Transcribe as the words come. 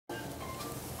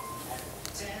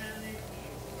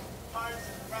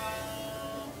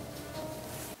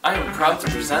I am proud to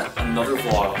present another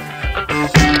vlog.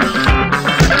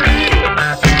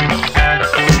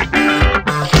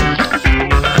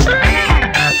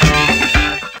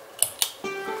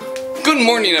 Good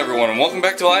morning, everyone, and welcome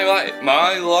back to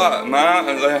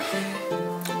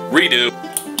redo.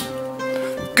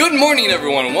 Good morning,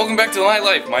 everyone, and welcome back to My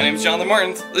Life. My name is Jonathan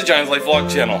Martins, the Jony'S Life Vlog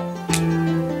channel.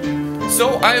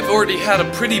 So I have already had a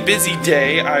pretty busy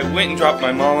day. I went and dropped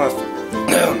my mom off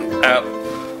at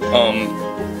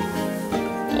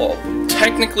well,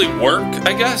 technically work,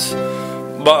 I guess,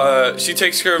 but she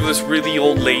takes care of this really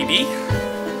old lady.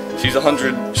 She's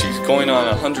going on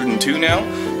 102 now.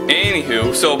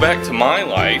 Anywho, so back to my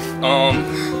life.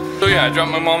 So yeah, I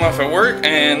dropped my mom off at work,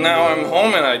 and now I'm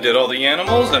home, and I did all the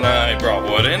animals, and I brought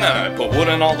wood in, and I put wood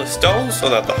in all the stoves so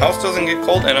that the house doesn't get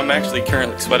cold, and I'm actually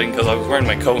currently sweating because I was wearing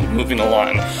my coat and moving a lot,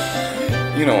 and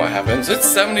you know what happens. It's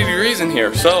 70 degrees in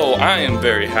here, so I am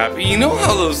very happy. You know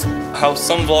how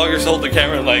some vloggers hold the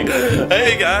camera like,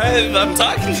 hey guys, I'm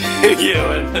talking to you,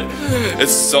 and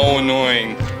it's so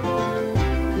annoying.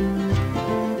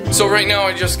 So right now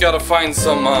I just gotta find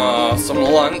some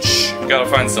lunch, gotta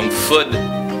find some food.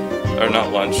 Or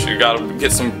not lunch, you gotta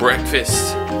get some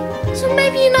breakfast. So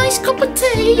maybe a nice cup of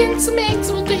tea and some eggs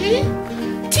will do.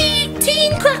 Tea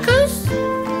and crackers.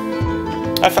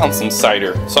 I found some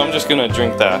cider, so I'm just gonna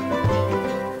drink that.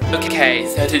 Okay,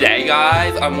 so today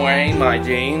guys, I'm wearing my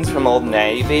jeans from Old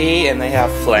Navy, and they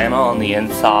have flannel on the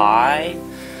inside.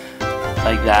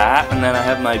 Like that, and then I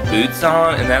have my boots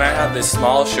on, and then I have this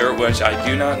small shirt which I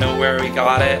do not know where we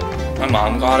got it. My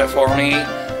mom got it for me,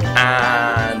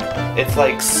 and it's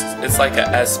like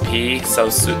a SP, so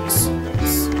super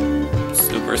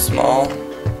small,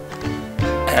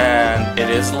 and it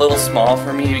is a little small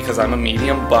for me because I'm a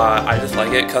medium, but I just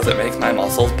like it because it makes my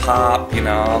muscles pop, you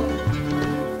know.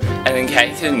 And in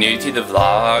case you're new to the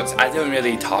vlogs, I don't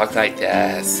really talk like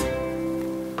this.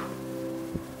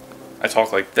 I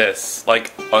talk like this,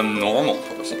 like a normal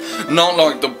person, not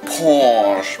like the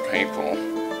posh people.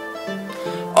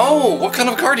 Oh, what kind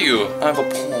of car do you? I have a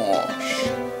Porsche.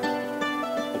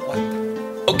 What?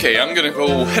 Okay, I'm gonna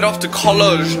go head off to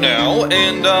college now,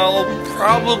 and I'll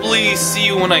probably see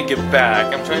you when I get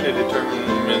back. I'm trying to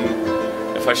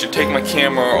determine if I should take my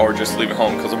camera or just leave it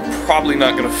home, because I'm probably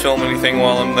not gonna film anything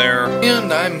while I'm there.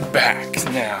 And I'm back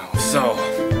now, so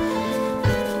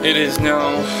it is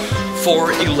now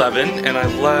 4:11, and I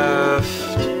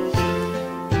left.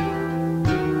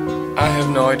 I have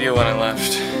no idea when I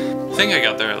left. I think I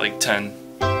got there at like 10.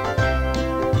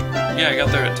 Yeah, I got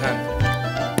there at 10.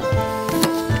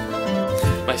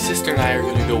 My sister and I are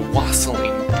gonna go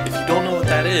wassailing. If you don't know what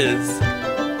that is,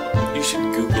 you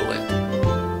should Google it.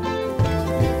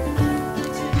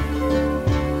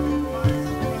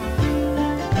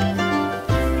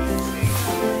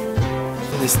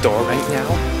 In this door right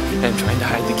now, and I'm trying to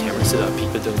hide the camera so that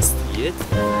people don't see it.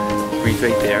 Bree's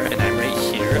right there, and I'm right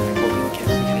here. I'm holding the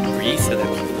camera behind Bree so that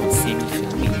people don't see me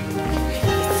filming.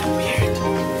 It's so weird.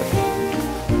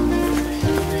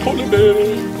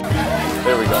 Holiday!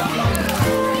 There we go.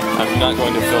 I'm not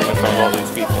going to film in front of all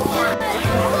these people.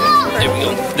 There we go.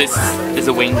 This is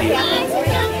a reindeer.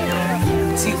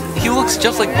 See, he looks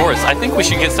just like Boris. I think we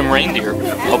should get some reindeer.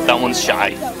 Hope that one's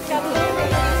shy.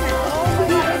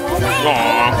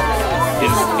 Aww.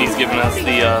 He's giving us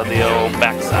the old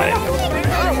backside.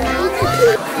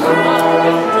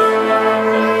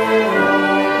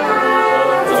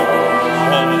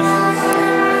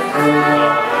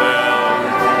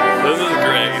 This is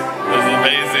great. This is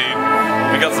amazing.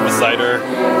 We got some cider.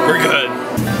 We're good.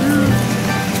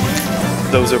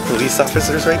 Those are police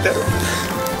officers right there.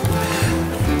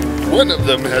 One of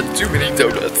them had too many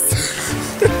donuts.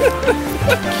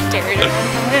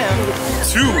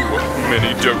 Too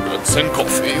many donuts and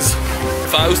coffees.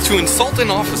 If I was to insult an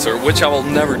officer, which I will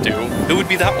never do, it would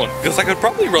be that one, because I could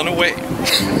probably run away.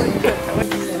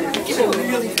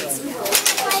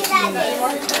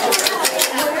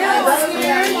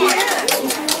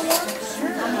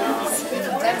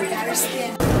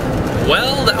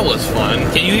 Well, that was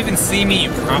fun. Can you even see me?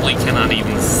 You probably cannot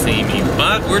even see me,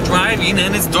 but we're driving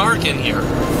and it's dark in here.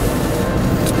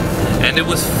 And it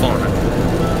was fun,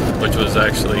 which was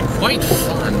actually quite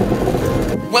fun.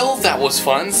 Well, that was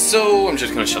fun, so I'm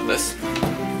just gonna shut this.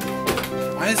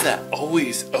 Why is that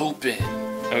always open?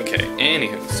 Okay,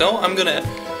 anywho, so I'm gonna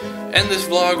end this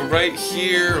vlog right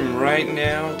here, right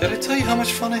now. Did I tell you how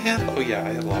much fun I had? Oh yeah,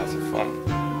 I had lots of fun.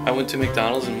 I went to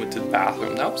McDonald's and went to the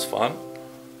bathroom. That was fun.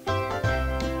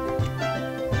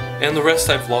 And the rest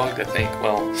I vlogged, I think.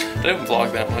 Well, I didn't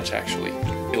vlog that much, actually.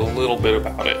 a little bit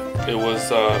about it. It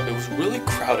was really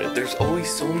crowded. There's always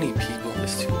so many people.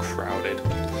 It's too crowded.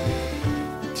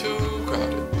 Too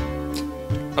crowded.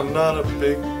 I'm not a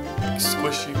big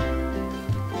squishy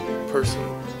person.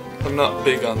 I'm not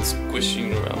big on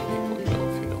squishing around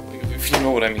people, if you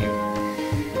know what I mean.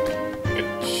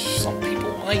 Some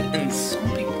people might, and some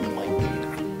people might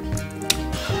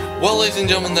not. Well, ladies and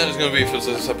gentlemen, that is going to be it for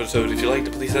this episode. If you liked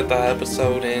it, please hit that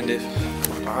episode, and if...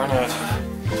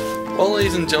 Well,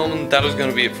 ladies and gentlemen, that is going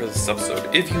to be it for this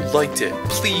episode. If you liked it,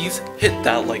 please hit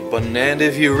that like button, and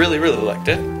if you really, really liked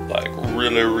it, like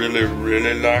really, really,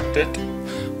 really liked it,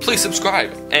 please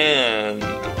subscribe, and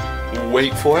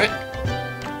wait for it.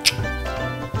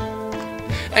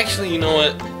 Actually, you know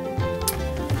what?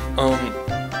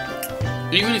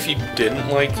 Even if you didn't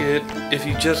like it, if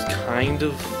you just kind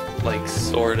of, like,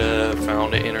 sorta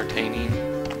found it entertaining,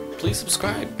 please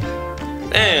subscribe.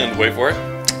 And wait for it.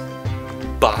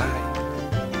 Bye.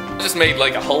 I just made,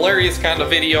 like, a hilarious kind of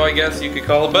video, I guess you could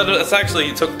call it, but it's actually,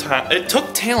 it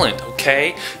took talent,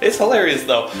 okay? It's hilarious,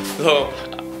 though. So,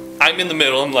 I'm in the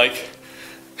middle, I'm like,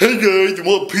 hey guys, you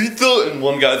want pizza? And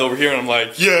one guy's over here and I'm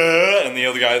like, yeah, and the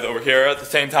other guy's over here at the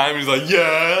same time, he's like,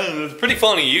 yeah, and it's pretty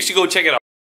funny, you should go check it out.